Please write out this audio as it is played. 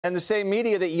And the same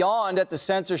media that yawned at the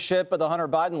censorship of the Hunter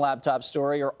Biden laptop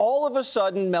story are all of a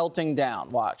sudden melting down.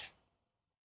 Watch.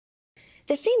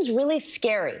 This seems really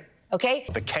scary. Okay.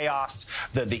 The chaos,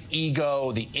 the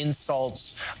ego, the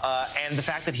insults, and the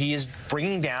fact that he is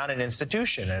bringing down an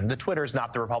institution. And the Twitter is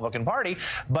not the Republican Party,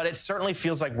 but it certainly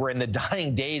feels like we're in the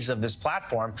dying days of this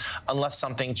platform unless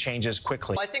something changes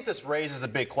quickly. I think this raises a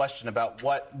big question about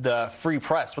what the free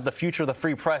press, what the future of the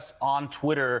free press on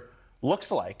Twitter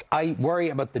looks like. I worry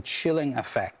about the chilling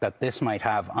effect that this might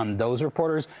have on those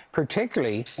reporters,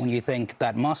 particularly when you think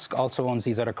that Musk also owns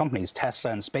these other companies,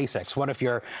 Tesla and SpaceX. What if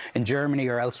you're in Germany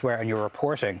or elsewhere and you're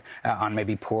reporting on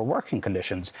maybe poor working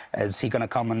conditions? Is he going to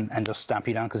come and just stamp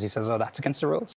you down because he says, oh, that's against the rules?